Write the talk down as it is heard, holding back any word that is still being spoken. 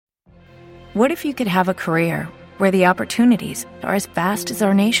What if you could have a career where the opportunities are as vast as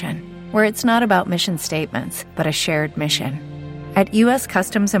our nation, where it's not about mission statements, but a shared mission? At U.S.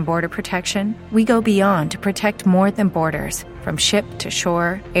 Customs and Border Protection, we go beyond to protect more than borders. From ship to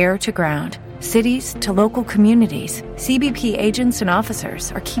shore, air to ground, cities to local communities, CBP agents and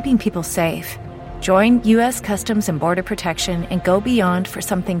officers are keeping people safe. Join U.S. Customs and Border Protection and go beyond for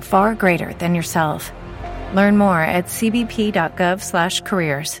something far greater than yourself. Learn more at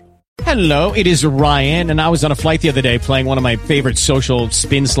cbp.gov/careers. Hello, it is Ryan, and I was on a flight the other day playing one of my favorite social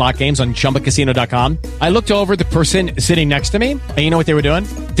spin slot games on ChumbaCasino.com. I looked over at the person sitting next to me, and you know what they were doing?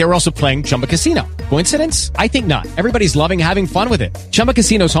 They were also playing Chumba Casino. Coincidence? I think not. Everybody's loving having fun with it. Chumba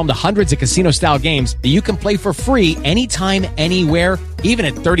Casino is home to hundreds of casino-style games that you can play for free anytime, anywhere, even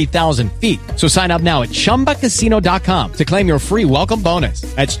at 30,000 feet. So sign up now at ChumbaCasino.com to claim your free welcome bonus.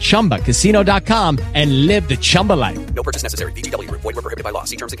 That's ChumbaCasino.com and live the Chumba life. No purchase necessary. VGW. Void where prohibited by law.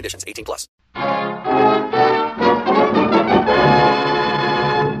 See terms and conditions. 18+.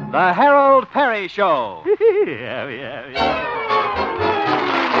 The Harold Peary Show. yeah.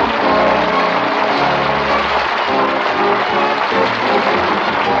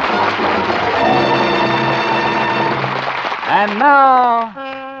 And now,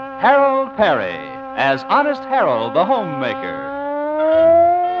 Harold Peary as Honest Harold the Homemaker.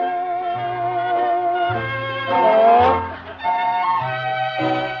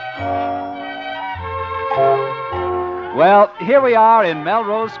 Well, here we are in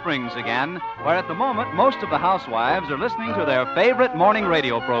Melrose Springs again, where at the moment most of the housewives are listening to their favorite morning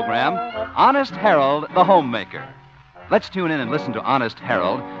radio program, Honest Harold the Homemaker. Let's tune in and listen to Honest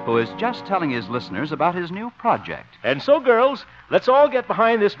Harold, who is just telling his listeners about his new project. And so, girls, let's all get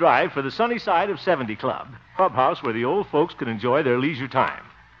behind this drive for the sunny side of 70 Clubhouse where the old folks can enjoy their leisure time.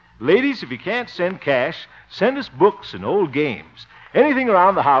 Ladies, if you can't send cash, send us books and old games. Anything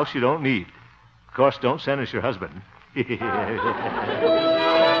around the house you don't need. Of course, don't send us your husband.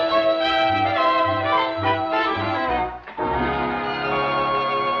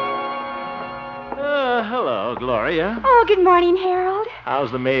 Hello, Gloria. Oh, good morning, Harold.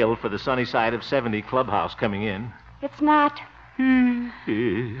 How's the mail for the sunny side of 70 Clubhouse coming in? It's not.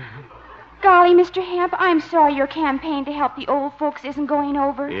 Golly, Mr. Hemp, I'm sorry your campaign to help the old folks isn't going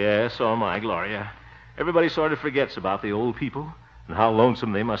over. Yeah, so am I, Gloria. Everybody sort of forgets about the old people and how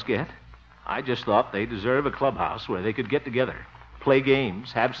lonesome they must get. I just thought they deserve a clubhouse where they could get together, play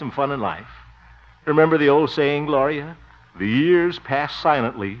games, have some fun in life. Remember the old saying, Gloria? The years pass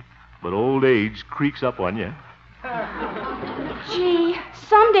silently, but old age creeps up on you. Gee,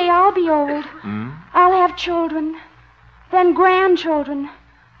 someday I'll be old. I'll have children, then grandchildren,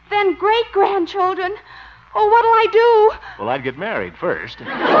 then great-grandchildren. Oh, what'll I do? Well, I'd get married first.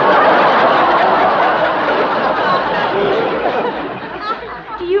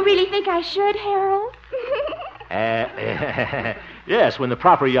 Do you really think I should, Harold? Yes, when the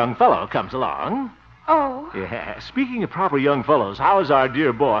proper young fellow comes along. Oh. Yeah. Speaking of proper young fellows, how is our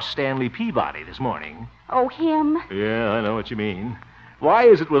dear boss, Stanley Peabody, this morning? Oh, him? Yeah, I know what you mean. Why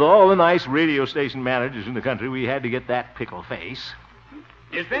is it with all the nice radio station managers in the country we had to get that pickle face?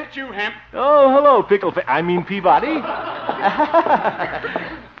 Is that you, Hemp? Oh, hello, pickle face. I mean Peabody.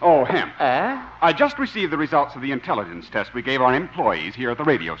 Oh, Hemp. I just received the results of the intelligence test we gave our employees here at the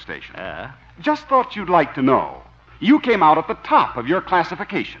radio station. Just thought you'd like to know. You came out at the top of your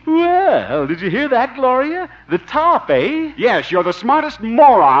classification. Well, did you hear that, Gloria? The top, eh? Yes, you're the smartest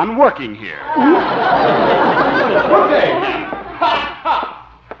moron working here. Good day, Hemp.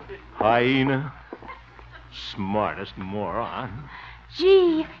 Hyena. Smartest moron.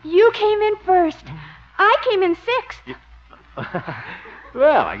 Gee, you came in first. I came in sixth.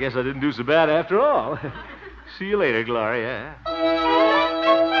 Well, I guess I didn't do so bad after all. See you later, Gloria.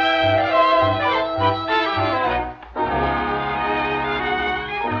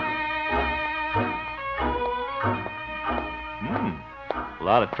 A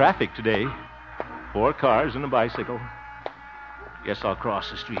lot of traffic today. 4 cars and a bicycle. Guess I'll cross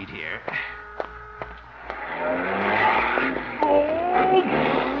the street here.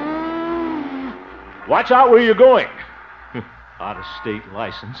 Watch out where you're going. Out-of-state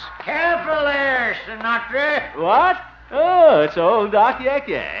license. Careful there, Sinatra. What? Oh, it's old Doc Yak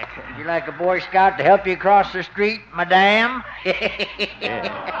Yak. Would you like a Boy Scout to help you cross the street, madame?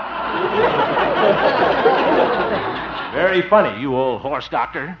 Very funny, you old horse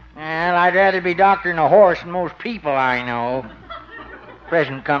doctor. Well, I'd rather be doctoring a horse than most people I know.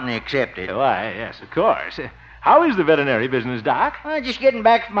 Present company accepted. Why, yes, of course. How is the veterinary business, Doc? Well, just getting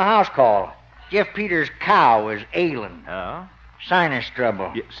back from a house call. Jeff Peters' cow was ailing. Oh? Sinus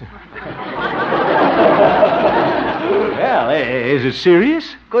trouble. Yes. Well, is it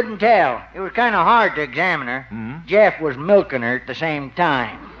serious? Couldn't tell. It was kind of hard to examine her. Jeff was milking her at the same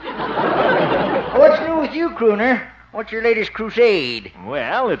time. What's new with you, crooner? What's your latest crusade?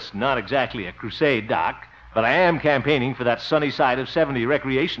 Well, it's not exactly a crusade, Doc, but I am campaigning for that sunny side of 70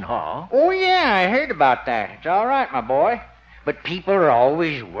 recreation hall. Oh, yeah, I heard about that. It's all right, my boy. But people are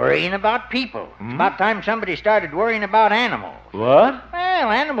always worrying about people. It's about time somebody started worrying about animals. What? Well,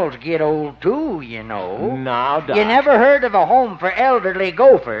 animals get old, too, you know. Now, Doc. You never heard of a home for elderly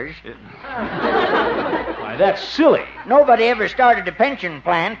gophers? Why, that's silly. Nobody ever started a pension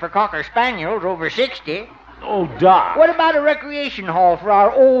plan for Cocker Spaniels over 60. Oh, Doc. What about a recreation hall for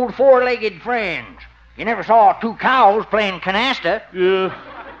our old four-legged friends? You never saw two cows playing canasta.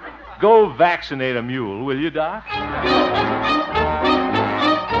 Go vaccinate a mule, will you, Doc?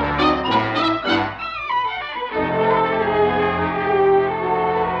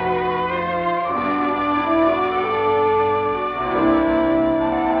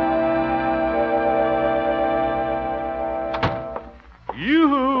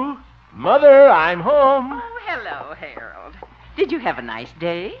 Yoo-hoo! Mother, I'm home. Oh, hello, Harold. Did you have a nice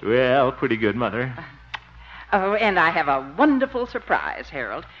day? Well, pretty good, Mother. Oh, and I have a wonderful surprise,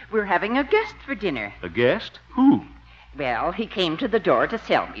 Harold. We're having a guest for dinner. A guest? Who? Well, he came to the door to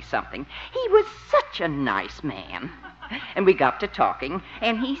sell me something. He was such a nice man. And we got to talking,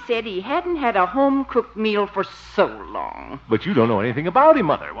 and he said he hadn't had a home-cooked meal for so long. But you don't know anything about him,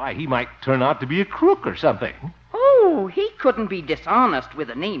 Mother. Why, he might turn out to be a crook or something. Oh, he couldn't be dishonest with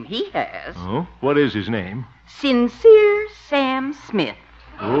the name he has. Oh? What is his name? Sincere Sam Smith.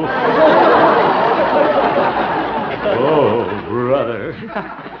 Oh. Oh, brother.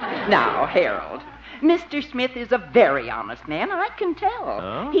 Now, Harold, Mr. Smith is a very honest man, I can tell.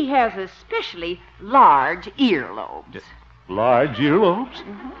 Oh? He has especially large earlobes. Large earlobes?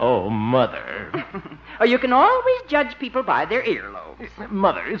 Oh, Mother. Oh, you can always judge people by their earlobes.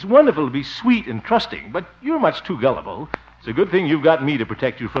 Mother, it's wonderful to be sweet and trusting, but you're much too gullible. It's a good thing you've got me to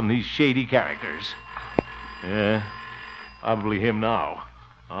protect you from these shady characters. Yeah, probably him now.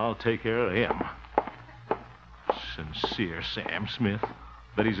 I'll take care of him. Sincere Sam Smith.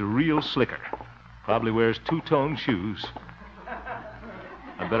 But he's a real slicker. Probably wears two-tone shoes.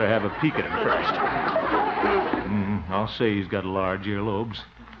 I better have a peek at him first. I'll say he's got large earlobes.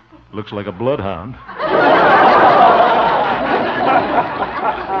 Looks like a bloodhound.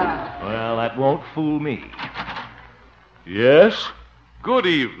 Well, that won't fool me. Yes? Good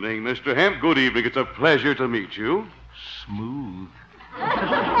evening, Mr. Hemp. Good evening. It's a pleasure to meet you. Smooth.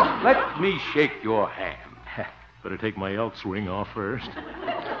 Let me shake your hand. Better take my Elks ring off first.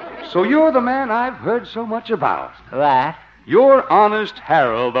 So you're the man I've heard so much about. What? You're Honest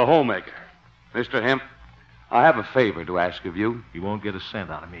Harold, the homemaker. Mr. Hemp, I have a favor to ask of you. You won't get a cent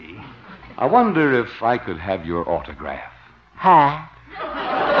out of me. I wonder if I could have your autograph. Huh?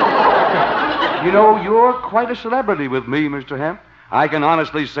 You know, you're quite a celebrity with me, Mr. Hemp. I can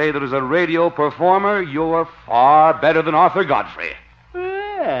honestly say that as a radio performer, you're far better than Arthur Godfrey.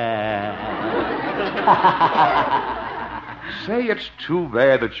 Say, it's too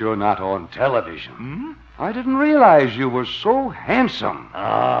bad that you're not on television. I didn't realize you were so handsome.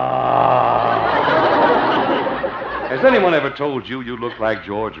 Has anyone ever told you you look like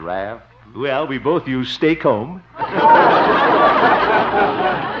George Raft? Well, we both use Stay Comb.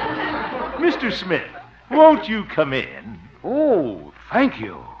 Mr. Smith, won't you come in? Oh, thank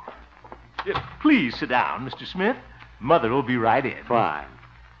you. Please sit down, Mr. Smith. Mother will be right in. Fine.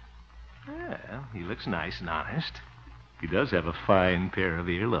 Well, he looks nice and honest. He does have a fine pair of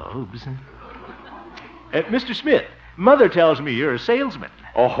earlobes. Mr. Smith, Mother tells me you're a salesman.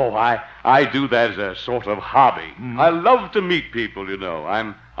 Oh, I do that as a sort of hobby. I love to meet people, you know.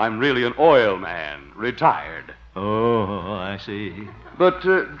 I'm really an oil man, retired. Oh, I see. But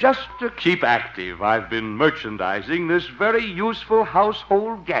just to keep active, I've been merchandising this very useful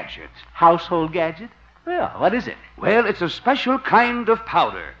household gadget. Household gadget? Well, what is it? Well, it's a special kind of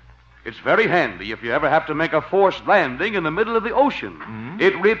powder. It's very handy if you ever have to make a forced landing in the middle of the ocean.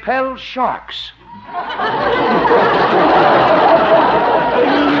 It repels sharks.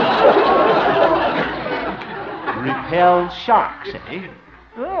 Repels sharks, eh?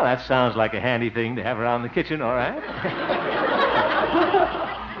 Well, that sounds like a handy thing to have around the kitchen, all right.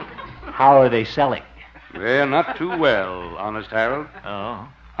 How are they selling? Well, not too well, Honest Harold. Oh.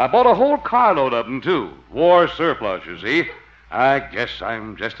 I bought a whole carload of them, too. War surplus, you see. I guess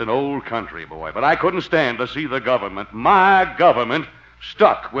I'm just an old country boy, but I couldn't stand to see the government, my government,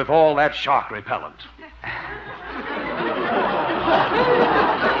 stuck with all that shark repellent.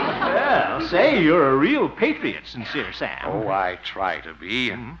 Well, say you're a real patriot, Sincere Sam. Oh, I try to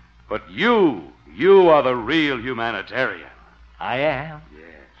be. But you are the real humanitarian. I am. Yes,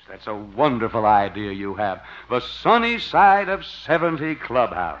 that's a wonderful idea you have. The sunny side of 70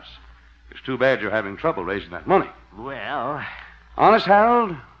 Clubhouse. It's too bad you're having trouble raising that money. Well... Honest,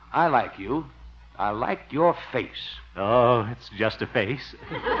 Harold, I like you. I like your face. Oh, it's just a face.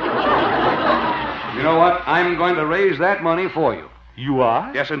 You know what? I'm going to raise that money for you. You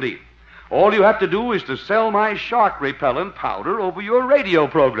are? Yes, indeed. All you have to do is to sell my shark repellent powder over your radio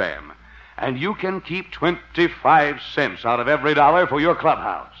program. And you can keep 25 cents out of every dollar for your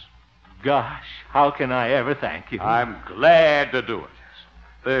clubhouse. Gosh, how can I ever thank you? I'm glad to do it.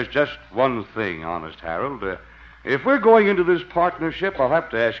 There's just one thing, Honest Harold. If we're going into this partnership, I'll have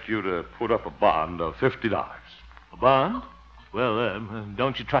to ask you to put up a bond of $50. A bond? Well,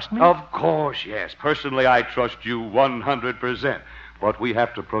 don't you trust me? Of course, yes. Personally, I trust you 100%. But we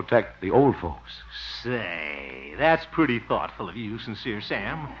have to protect the old folks. Say, that's pretty thoughtful of you, Sincere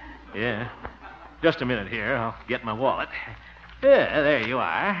Sam. Yeah. Just a minute here. I'll get my wallet. Yeah, there you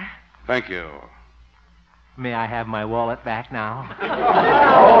are. Thank you. May I have my wallet back now?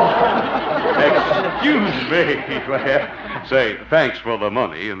 Excuse me. Say, thanks for the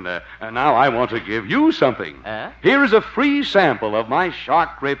money, and now I want to give you something. Here is a free sample of my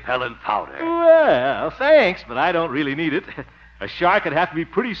shark repellent powder. Well, thanks, but I don't really need it. A shark would have to be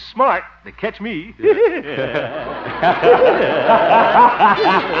pretty smart to catch me.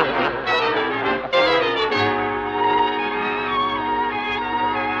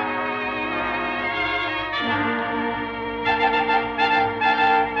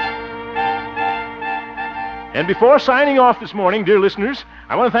 And before signing off this morning, dear listeners,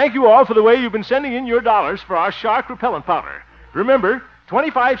 I want to thank you all for the way you've been sending in your dollars for our shark repellent powder. Remember,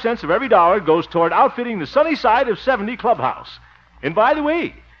 25 cents of every dollar goes toward outfitting the sunny side of 70 Clubhouse. And by the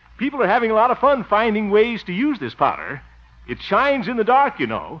way, people are having a lot of fun finding ways to use this powder. It shines in the dark, you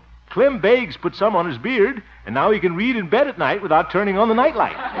know. Clem Beggs put some on his beard, and now he can read in bed at night without turning on the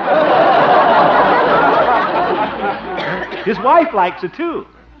nightlight. His wife likes it, too.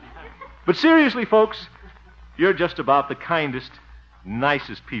 But seriously, folks, you're just about the kindest,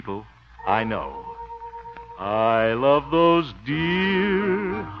 nicest people I know. I love those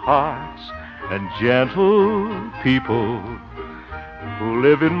dear hearts and gentle people who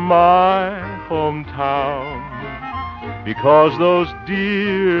live in my hometown, because those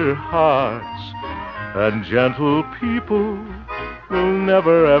dear hearts and gentle people will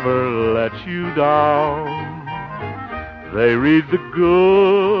never ever let you down. They read the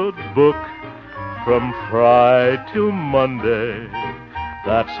good book from Friday till Monday.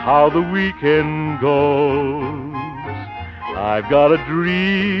 That's how the weekend goes. I've got a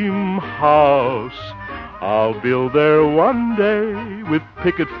dream house I'll build there one day, with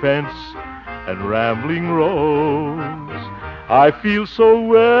picket fence and rambling rose. I feel so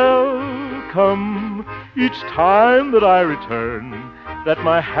welcome each time that I return, that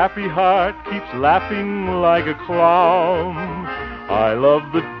my happy heart keeps laughing like a clown. I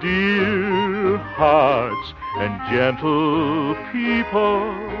love the dear hearts and gentle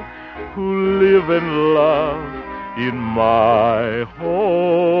people who live and love in my hometown.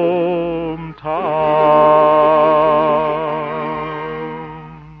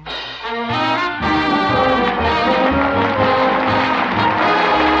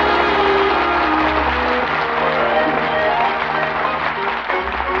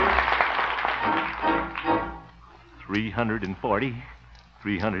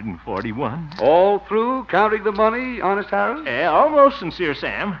 $341. All through counting the money, Honest Harold? Almost, Sincere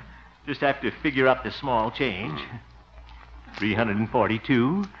Sam. Just have to figure up the small change.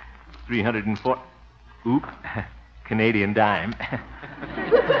 342, 304. Oop, Canadian dime.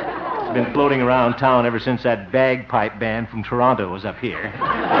 It's been floating around town ever since that bagpipe band from Toronto was up here.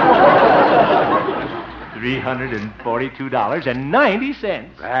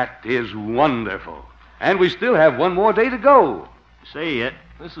 $342.90. That is wonderful. And we still have one more day to go. Say,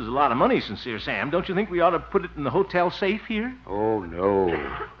 this is a lot of money, Sincere Sam. Don't you think we ought to put it in the hotel safe here? Oh, no.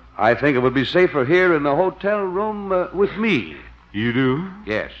 I think it would be safer here in the hotel room with me. You do?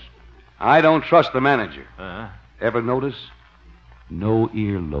 Yes. I don't trust the manager. Ever notice? No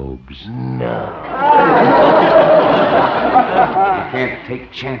earlobes. No. You can't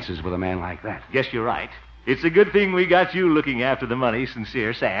take chances with a man like that. Guess you're right. It's a good thing we got you looking after the money,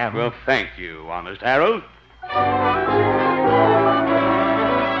 Sincere Sam. Well, thank you, Honest Harold.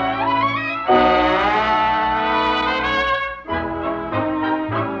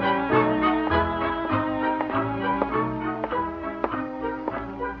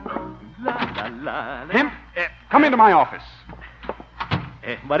 Hemp, come into my office.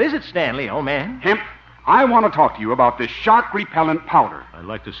 What is it, Stanley, old man? Hemp, I want to talk to you about this shark repellent powder. I'd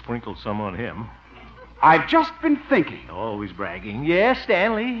like to sprinkle some on him. I've just been thinking. Always bragging. Yes,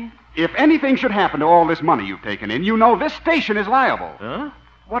 Stanley. If anything should happen to all this money you've taken in, you know this station is liable. Huh?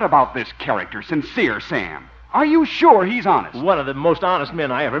 What about this character, Sincere Sam? Are you sure he's honest? One of the most honest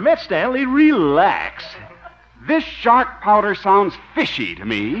men I ever met, Stanley. Relax. This shark powder sounds fishy to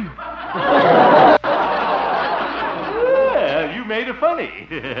me. Yeah, you made it funny.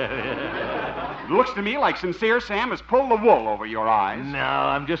 Looks to me like Sincere Sam has pulled the wool over your eyes. No,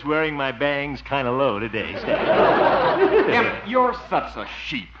 I'm just wearing my bangs kind of low today, Stanley. Imp, you're such a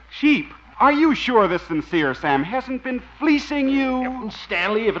sheep. Sheep? Are you sure this Sincere Sam hasn't been fleecing you?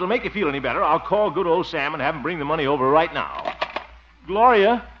 Stanley, if it'll make you feel any better, I'll call good old Sam and have him bring the money over right now.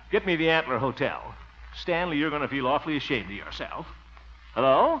 Gloria, get me the Antler Hotel. Stanley, you're going to feel awfully ashamed of yourself.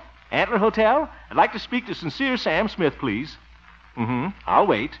 Hello? Antler Hotel? I'd like to speak to Sincere Sam Smith, please. I'll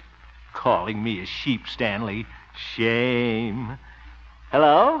wait. Calling me a sheep, Stanley. Shame.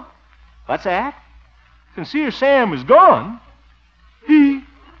 Hello? What's that? Sincere Sam is gone. He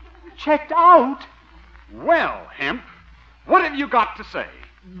checked out. Well, Hemp, what have you got to say?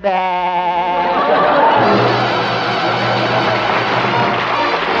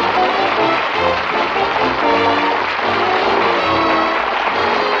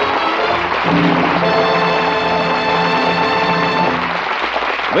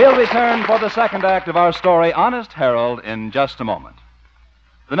 We'll return for the second act of our story, Honest Harold, in just a moment.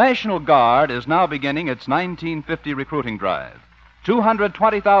 The National Guard is now beginning its 1950 recruiting drive.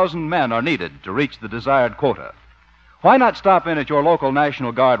 220,000 men are needed to reach the desired quota. Why not stop in at your local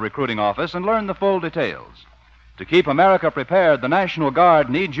National Guard recruiting office and learn the full details? To keep America prepared, the National Guard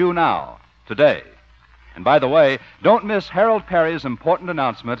needs you now, today. And by the way, don't miss Harold Peary's important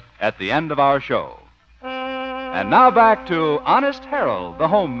announcement at the end of our show. And now back to Honest Harold, the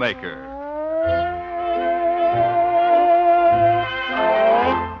homemaker.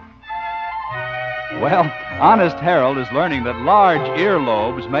 Well, Honest Harold is learning that large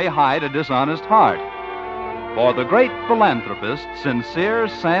earlobes may hide a dishonest heart. For the great philanthropist, Sincere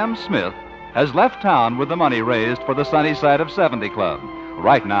Sam Smith, has left town with the money raised for the Sunny Side of 70 Club.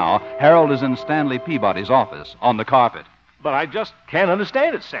 Right now, Harold is in Stanley Peabody's office on the carpet. But I just can't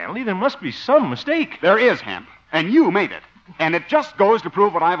understand it, Stanley. There must be some mistake. There is, Hemp, and you made it. And it just goes to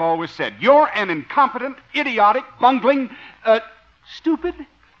prove what I've always said. You're an incompetent, idiotic, bungling, Stupid?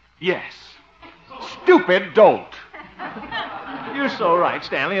 yes, stupid dolt. You're so right,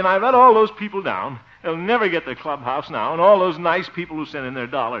 Stanley, and I let all those people down. They'll never get the clubhouse now, and all those nice people who sent in their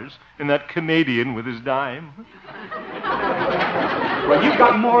dollars, and that Canadian with his dime. Well, you've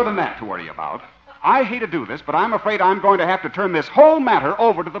got more than that to worry about. I hate to do this, but I'm afraid I'm going to have to turn this whole matter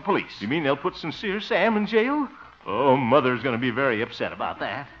over to the police. You mean they'll put Sincere Sam in jail? Oh, Mother's going to be very upset about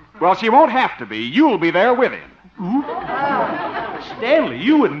that. Well, she won't have to be. You'll be there with him. Ooh. Stanley,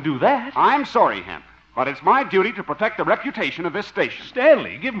 you wouldn't do that. I'm sorry, Hemp, but it's my duty to protect the reputation of this station.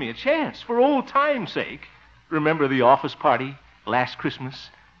 Stanley, give me a chance, for old time's sake. Remember the office party last Christmas?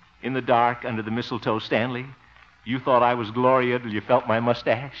 In the dark, under the mistletoe, Stanley? You thought I was Gloria till you felt my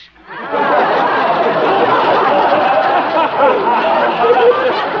mustache?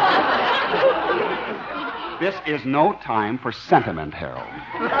 This is no time for sentiment, Harold.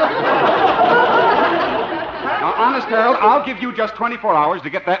 Now, honest, Harold, I'll give you just 24 hours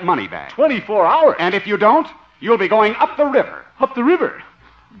to get that money back. 24 hours? And if you don't, you'll be going up the river. Up the river?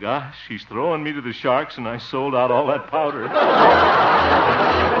 Gosh, he's throwing me to the sharks, and I sold out all that powder.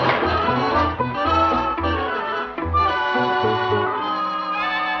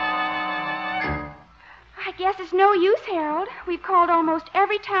 I guess it's no use, Harold. We've called almost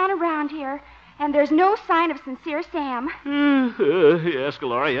every town around here, and there's no sign of Sincere Sam. Yes,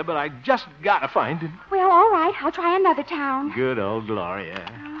 Gloria, but I just gotta find him. Well, all right. I'll try another town. Good old Gloria.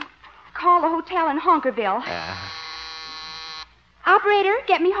 Call the hotel in Honkerville. Operator,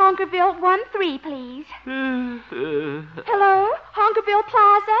 get me Honkerville 13, please. Hello? Honkerville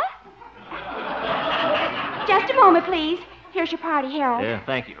Plaza? Just a moment, please. Here's your party, Harold. Yeah,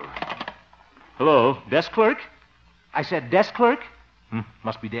 thank you. Hello, desk clerk? I said desk clerk?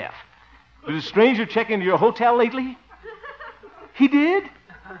 Must be deaf. Did a stranger check into your hotel lately? He did?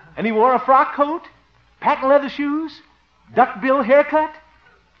 And he wore a frock coat? Patent leather shoes? Duckbill haircut?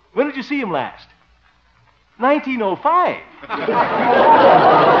 When did you see him last? 1905.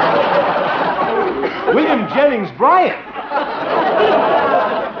 William Jennings Bryan.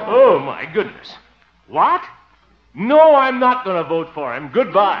 Oh, my goodness. What? No, I'm not going to vote for him.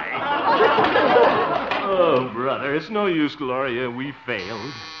 Goodbye. Oh, brother, it's no use, Gloria. We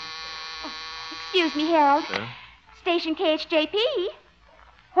failed. Excuse me, Harold. Station KHJP.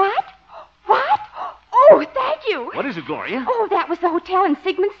 What? What? Oh, thank you. What is it, Gloria? Oh, that was the hotel in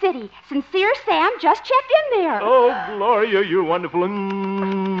Sigmund City. Sincere Sam just checked in there. Oh, Gloria, you're wonderful. Why,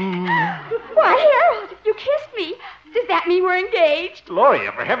 Harold, you kissed me. Does that mean we're engaged?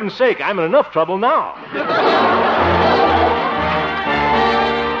 Gloria, for heaven's sake, I'm in enough trouble now.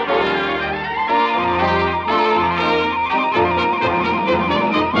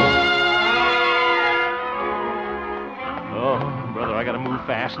 I gotta move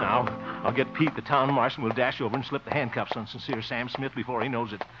fast now. I'll get Pete, the town marshal, and we'll dash over and slip the handcuffs on Sincere Sam Smith before he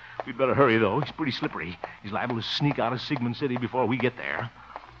knows it. We'd better hurry, though. He's pretty slippery. He's liable to sneak out of Sigmund City before we get there.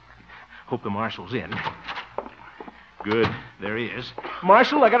 Hope the marshal's in. Good. There he is.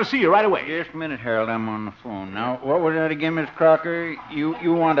 Marshal, I gotta see you right away. Just a minute, Harold. I'm on the phone. Now, what was that again, Miss Crocker?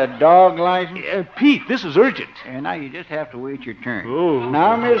 You want a dog license? Pete, this is urgent. Now you just have to wait your turn. Oh.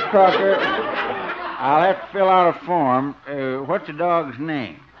 Now, Miss Crocker, I'll have to fill out a form. What's the dog's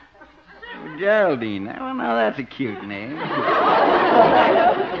name? Geraldine. Well, now that's a cute name. Let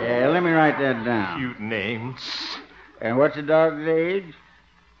me write that down. Cute name. And what's the dog's age?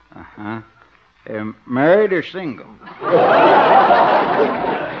 Uh-huh. Married or single? I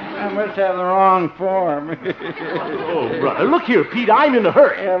must have the wrong form. Oh, brother, look here, Pete. I'm in a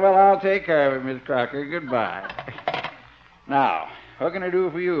hurry. Yeah, well, I'll take care of it, Miss Crocker. Goodbye. Now, what can I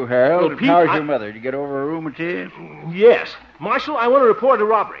do for you, Harold? Well, Pete, how's your mother? Did you get over rheumatism? Yes. Marshal, I want to report a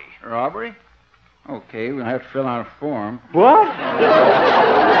robbery. Robbery? Okay, we'll have to fill out a form. What?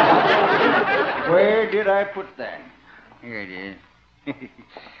 Where did I put that? Here it is.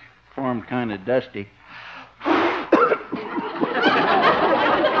 Form's kind of dusty.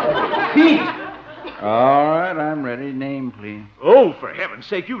 Pete! All right, I'm ready. Name, please. Oh, for heaven's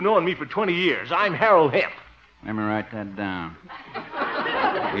sake, you've known me for 20 years. I'm Harold Hemp. Let me write that down.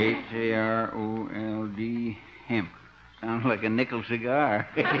 Harold Hemp. Sounds like a nickel cigar.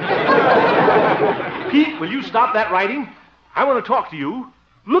 Pete, will you stop that writing? I want to talk to you.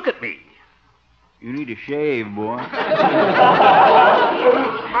 Look at me. You need a shave, boy.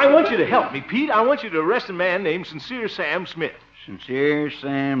 I want you to help me, Pete. I want you to arrest a man named Sincere Sam Smith. Sincere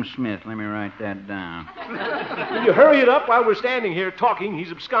Sam Smith. Let me write that down. Will you hurry it up while we're standing here talking?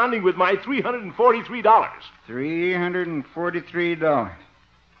 He's absconding with my $343. $343.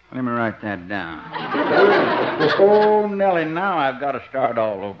 Let me write that down. Oh, Nellie, now I've got to start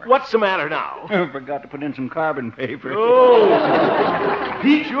all over. What's the matter now? I forgot to put in some carbon paper. Oh.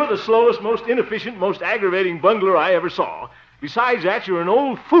 Pete, you're the slowest, most inefficient, most aggravating bungler I ever saw. Besides that, you're an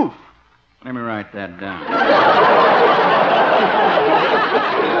old foof. Let me write that down.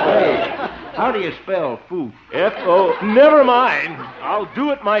 Hey, how do you spell foof? F-O... Never mind. I'll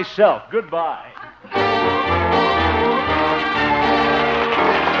do it myself. Goodbye.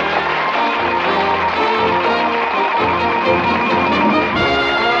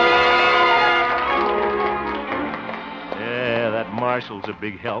 Marshal's a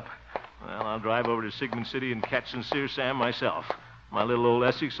big help. Well, I'll drive over to Sigmund City and catch Sincere Sam myself. My little old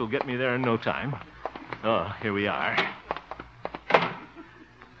Essex will get me there in no time. Oh, here we are.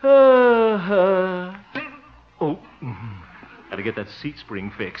 Oh, gotta get that seat spring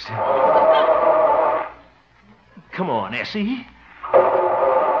fixed. Come on, Essie.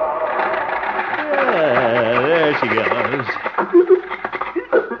 There she goes.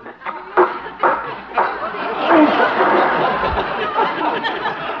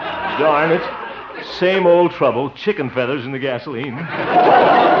 Darn it. Same old trouble. Chicken feathers in the gasoline.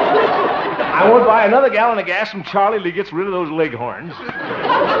 I won't buy another gallon of gas from Charlie till he gets rid of those leghorns. Come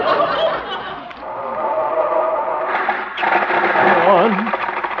on.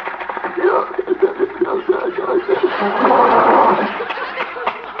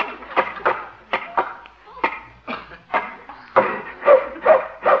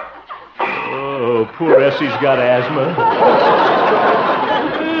 Oh, poor Essie's got asthma.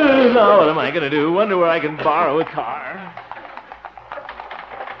 Now, what am I going to do? Wonder where I can borrow a car.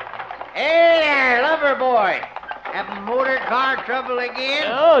 Hey there, lover boy. Having motor car trouble again?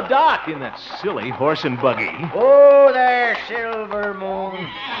 Oh, Doc, in that silly horse and buggy. Oh, there, Silver Moon.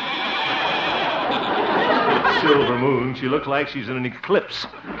 Silver Moon. She looks like she's in an eclipse.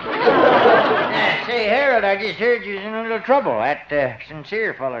 Say, Harold, I just heard you was in a little trouble. That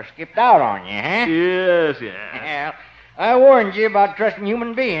Sincere feller skipped out on you, huh? Yes. Well, I warned you about trusting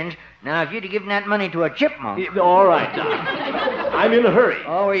human beings. Now, if you'd have given that money to a chipmunk... All right, Doc. I'm in a hurry.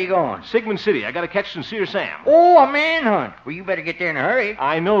 Oh, where you going? Sigmund City. I got to catch Sincere Sam. Oh, a manhunt. Well, you better get there in a hurry.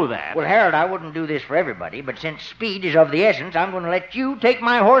 I know that. Well, Harold, I wouldn't do this for everybody, but since speed is of the essence, I'm going to let you take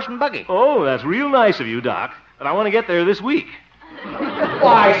my horse and buggy. Oh, that's real nice of you, Doc. But I want to get there this week.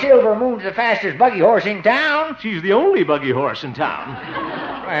 Why, Silver Moon's the fastest buggy horse in town. She's the only buggy horse in town.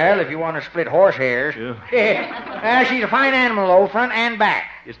 Well, if you want to split horse hairs. Yeah. She's a fine animal, though, front and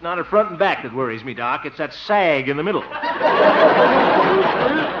back. It's not her front and back that worries me, Doc. It's that sag in the middle.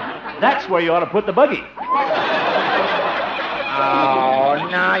 That's where you ought to put the buggy. Oh,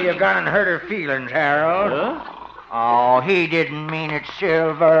 now you've gone and hurt her feelings, Harold. Huh? Oh, he didn't mean it,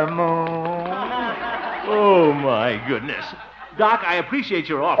 Silver Moon. Oh, my goodness. Doc, I appreciate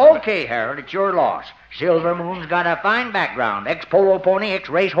your offer. Okay, Harold, it's your loss. Silver Moon's got a fine background. Ex-polo pony,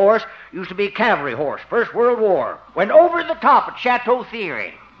 ex-racehorse, used to be a cavalry horse, First World War. Went over the top at Chateau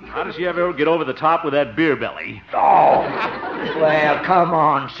Theory. How does she ever get over the top with that beer belly? Oh, well, come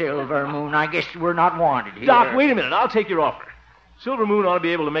on, Silver Moon. I guess we're not wanted here. Doc, wait a minute. I'll take your offer. Silver Moon ought to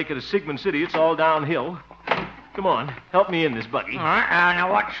be able to make it to Sigmund City. It's all downhill. Come on, help me in this buggy. All right, now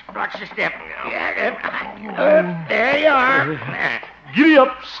watch the step. There you are. Giddy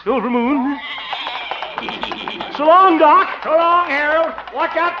up, Silver Moon. So long, Doc. So long, Harold.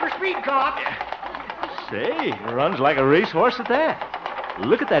 Watch out for speed cop. Say, runs like a racehorse at that.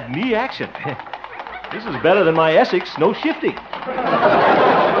 Look at that knee action. This is better than my Essex, no shifting.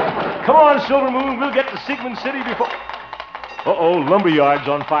 Come on, Silver Moon, we'll get to Sigmund City before... Uh-oh, lumberyard's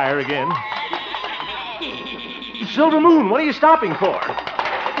on fire again. Silver Moon, what are you stopping for?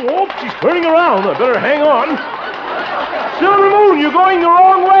 Oh, she's turning around. I better hang on. Silver Moon, you're going the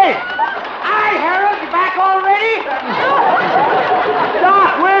wrong way. Hi, Harold. You back already?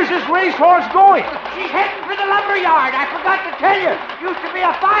 Doc, where's this racehorse going? She's heading for the lumberyard. I forgot to tell you. Used to be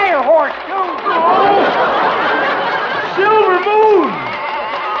a fire horse, too. Oh, Silver Moon!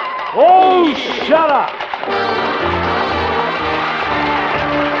 Oh, shut up.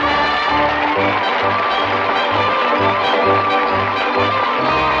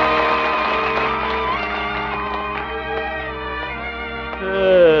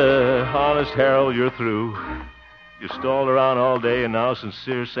 Honest Harold, you're through. You stalled around all day, and now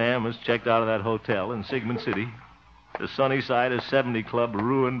Sincere Sam has checked out of that hotel in Sigmund City. The Sunnyside of 70 Club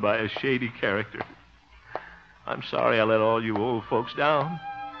ruined by a shady character. I'm sorry I let all you old folks down.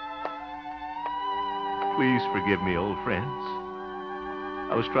 Please forgive me, old friends.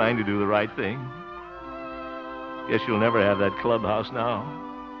 I was trying to do the right thing. Guess you'll never have that clubhouse now.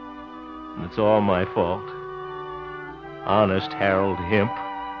 And it's all my fault. Honest Harold Hemp,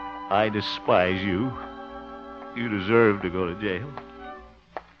 I despise you. You deserve to go to jail.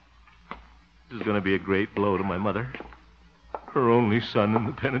 This is going to be a great blow to my mother. Her only son in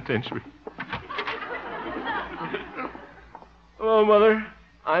the penitentiary. Hello, Mother.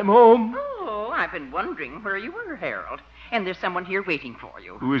 I'm home. Oh, I've been wondering where you were, Harold. And there's someone here waiting for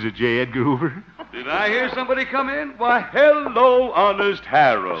you. Who is it, J. Edgar Hoover? Did I hear somebody come in? Why, hello, Honest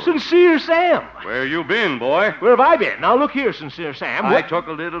Harold. Sincere Sam. Where you been, boy? Where have I been? Now, look here, Sincere Sam. I took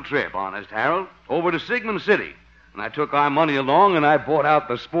a little trip, Honest Harold, over to Sigmund City. And I took our money along, and I bought out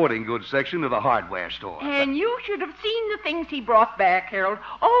the sporting goods section of the hardware store. And you should have seen the things he brought back, Harold.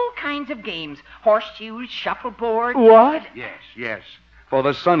 All kinds of games. Horseshoes, shuffleboard. What? Yes. For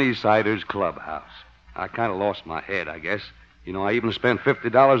the Sunnysiders Clubhouse. I kind of lost my head, I guess. You know, I even spent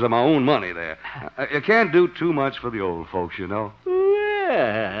 $50 of my own money there. You can't do too much for the old folks, you know.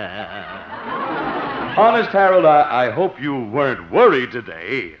 Yeah. Honest, Harold, I hope you weren't worried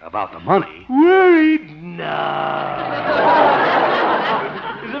today about the money. Worried? No.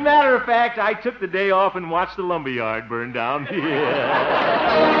 As a matter of fact, I took the day off and watched the lumberyard burn down.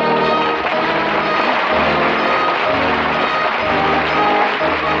 Yeah.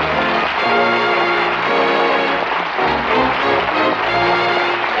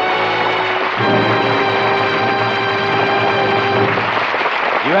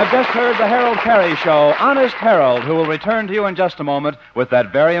 You have just heard the Harold Peary Show, Honest Harold, who will return to you in just a moment with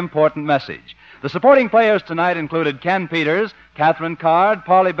that very important message. The supporting players tonight included Ken Peters, Catherine Card,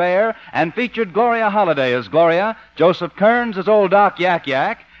 Polly Bayer, and featured Gloria Holliday as Gloria, Joseph Kearns as Old Doc Yak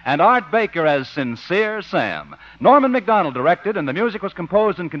Yak, and Art Baker as Sincere Sam. Norman McDonald directed, and the music was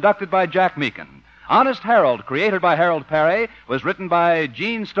composed and conducted by Jack Meakin. Honest Harold, created by Harold Peary, was written by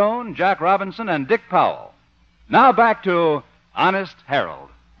Gene Stone, Jack Robinson, and Dick Powell. Now back to Honest Harold.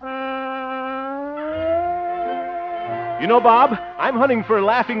 You know, Bob, I'm hunting for a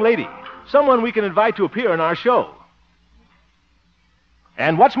laughing lady. Someone we can invite to appear in our show.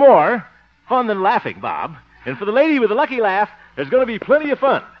 And what's more, fun than laughing, Bob. And for the lady with the lucky laugh, there's going to be plenty of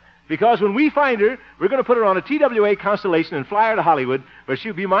fun. Because when we find her, we're going to put her on a TWA Constellation and fly her to Hollywood, where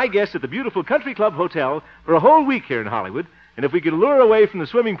she'll be my guest at the beautiful Country Club Hotel for a whole week here in Hollywood. And if we can lure her away from the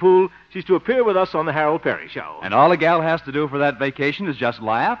swimming pool, she's to appear with us on the Harold Peary Show. And all a gal has to do for that vacation is just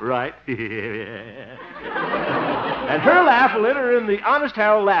laugh? Right. And her laugh will enter in the Honest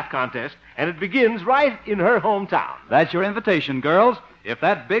Harold Laugh Contest, and it begins right in her hometown. That's your invitation, girls. If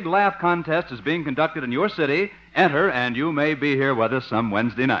that big laugh contest is being conducted in your city, enter, and you may be here with us some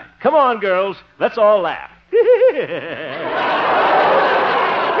Wednesday night. Come on, girls. Let's all laugh.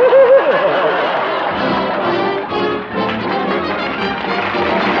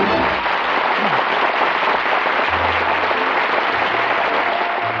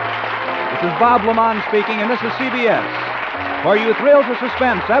 This is Bob Lamont speaking, and this is CBS, where you thrill to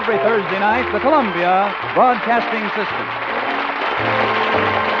suspense every Thursday night, the Columbia Broadcasting System.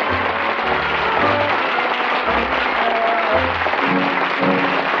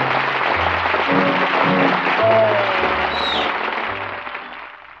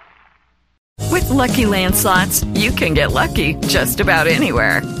 With Lucky Land Slots, you can get lucky just about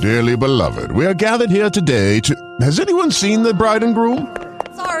anywhere. Dearly beloved, we are gathered here today to... Has anyone seen the bride and groom?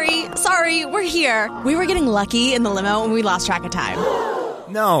 Sorry, we're here. We were getting lucky in the limo and we lost track of time.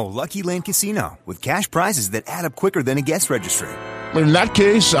 No, Lucky Land Casino, with cash prizes that add up quicker than a guest registry. In that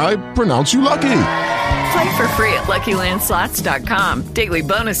case, I pronounce you lucky. Play for free at LuckyLandSlots.com. Daily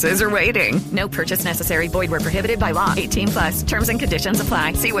bonuses are waiting. No purchase necessary. Void where prohibited by law. 18+. Terms and conditions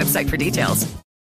apply. See website for details.